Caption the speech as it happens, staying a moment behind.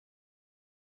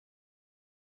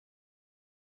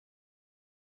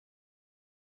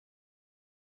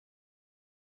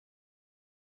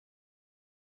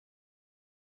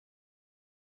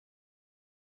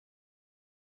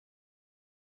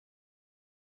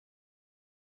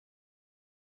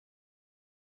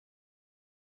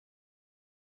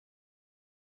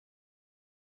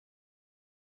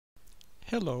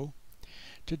Hello.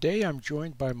 Today I'm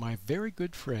joined by my very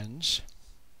good friends,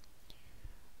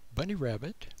 Bunny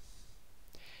Rabbit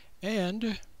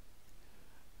and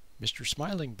Mr.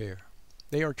 Smiling Bear.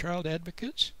 They are child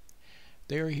advocates.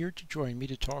 They are here to join me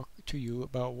to talk to you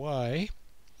about why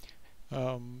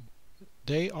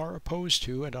they are opposed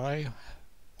to, and I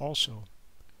also,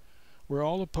 we're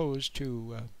all opposed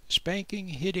to spanking,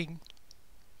 hitting,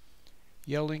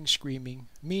 yelling, screaming,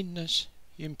 meanness,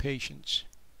 impatience.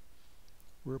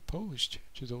 We're opposed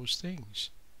to those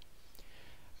things.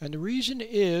 And the reason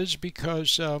is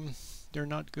because they're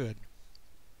not good.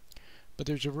 But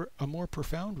there's a more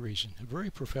profound reason, a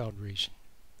very profound reason,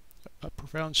 a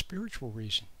profound spiritual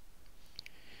reason.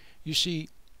 You see,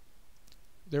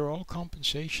 they're all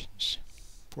compensations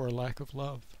for a lack of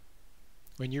love.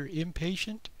 When you're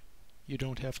impatient, you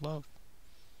don't have love.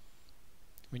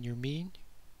 When you're mean,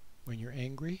 when you're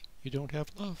angry, you don't have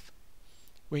love.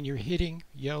 When you're hitting,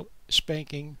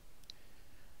 spanking,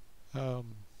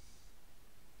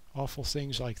 awful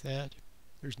things like that,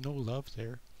 there's no love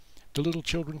there. The little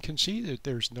children can see that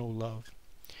there's no love,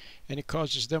 and it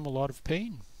causes them a lot of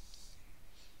pain.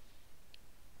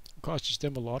 It causes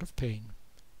them a lot of pain.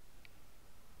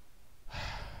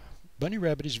 Bunny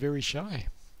Rabbit is very shy.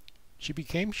 She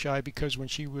became shy because when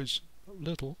she was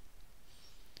little,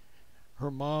 her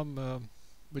mom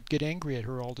would get angry at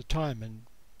her all the time and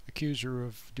accuse her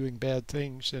of doing bad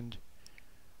things, and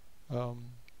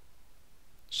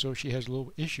so she has a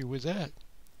little issue with that.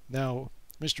 Now,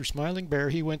 Mr. Smiling Bear,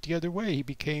 he went the other way. He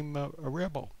became a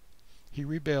rebel. He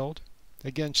rebelled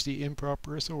against the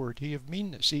improper authority of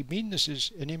meanness. See, meanness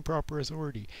is an improper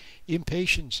authority.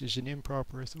 Impatience is an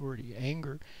improper authority.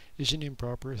 Anger is an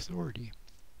improper authority.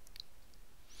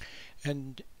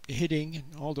 And hitting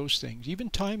and all those things, even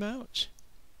timeouts,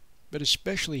 but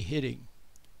especially hitting,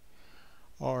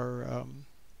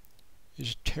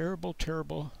 is a terrible,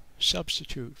 terrible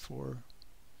substitute for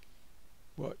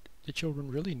what the children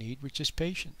really need, which is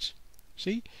patience.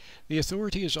 See, the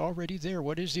authority is already there.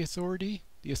 What is the authority?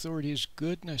 The authority is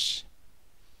goodness.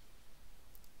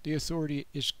 The authority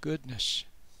is goodness.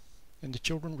 And the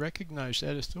children recognize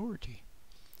that authority.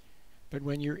 But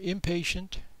when you're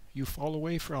impatient, you fall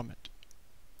away from it.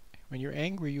 When you're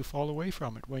angry, you fall away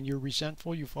from it. When you're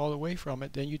resentful, you fall away from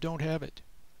it. Then you don't have it.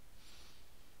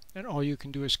 And all you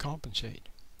can do is compensate.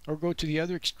 Or go to the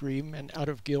other extreme and out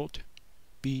of guilt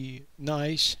be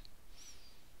nice.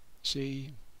 See,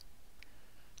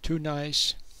 too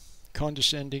nice,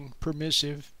 condescending,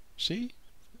 permissive. See,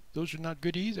 those are not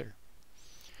good either.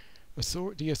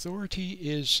 The authority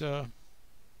is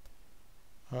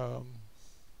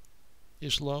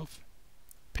love,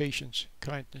 patience,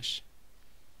 kindness,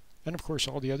 and of course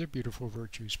all the other beautiful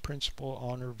virtues: principle,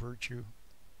 honor, virtue,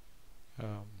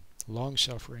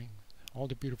 long-suffering, all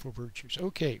the beautiful virtues.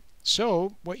 Okay,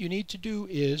 so what you need to do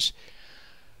is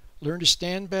learn to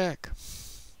stand back.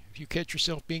 If you catch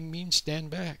yourself being mean,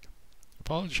 stand back.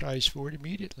 Apologize for it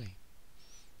immediately.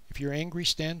 If you're angry,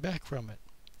 stand back from it.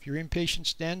 If you're impatient,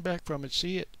 stand back from it.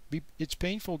 See it. It's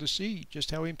painful to see just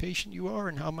how impatient you are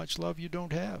and how much love you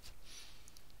don't have.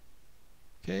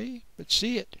 Okay? But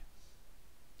see it.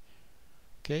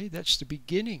 Okay? That's the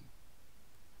beginning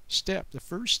step, the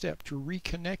first step to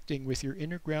reconnecting with your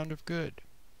inner ground of good.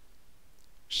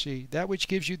 See, that which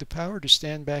gives you the power to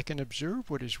stand back and observe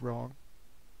what is wrong,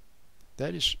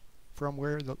 that is from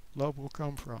where the love will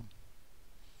come from.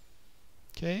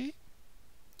 Okay?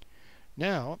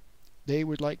 Now, they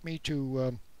would like me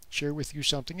to share with you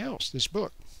something else, this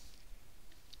book.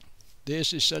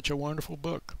 This is such a wonderful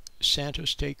book,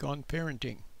 Santa's Take on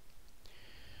Parenting.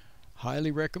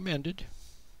 Highly recommended.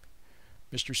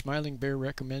 Mr. Smiling Bear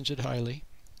recommends it highly.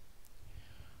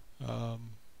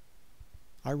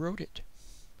 I wrote it.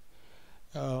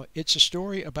 It's a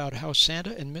story about how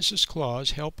Santa and Mrs.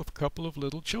 Claus help a couple of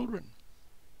little children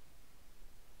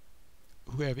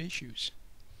who have issues.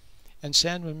 And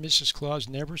Santa and Mrs. Claus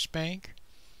never spank,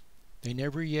 they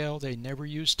never yell, they never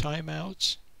use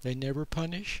timeouts, they never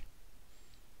punish.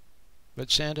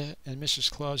 But Santa and Mrs.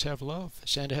 Claus have love.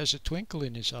 Santa has a twinkle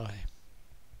in his eye.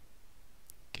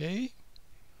 Okay?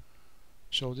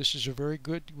 So this is a very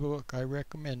good book. I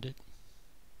recommend it.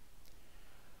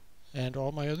 And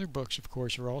all my other books, of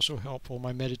course, are also helpful.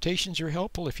 My meditations are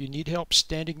helpful if you need help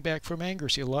standing back from anger.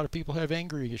 See, a lot of people have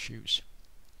anger issues.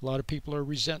 A lot of people are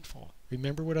resentful.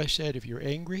 Remember what I said. If you're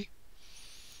angry,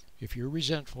 if you're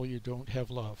resentful, you don't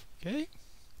have love. Okay?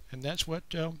 And that's what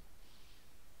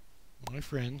my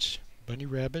friends, Bunny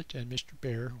Rabbit and Mr.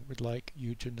 Bear, would like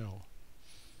you to know.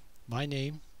 My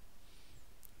name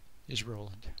is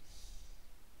Roland.